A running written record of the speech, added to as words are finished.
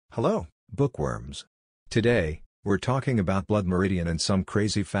Hello, bookworms. Today, we're talking about Blood Meridian and some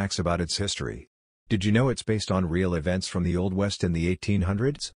crazy facts about its history. Did you know it's based on real events from the Old West in the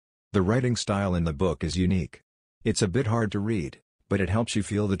 1800s? The writing style in the book is unique. It's a bit hard to read, but it helps you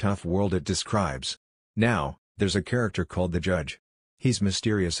feel the tough world it describes. Now, there's a character called the Judge. He's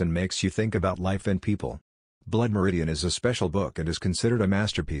mysterious and makes you think about life and people. Blood Meridian is a special book and is considered a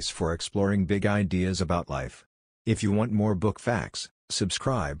masterpiece for exploring big ideas about life. If you want more book facts,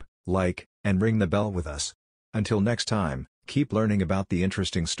 subscribe, like, and ring the bell with us. Until next time, keep learning about the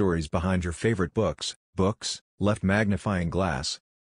interesting stories behind your favorite books. Left magnifying glass.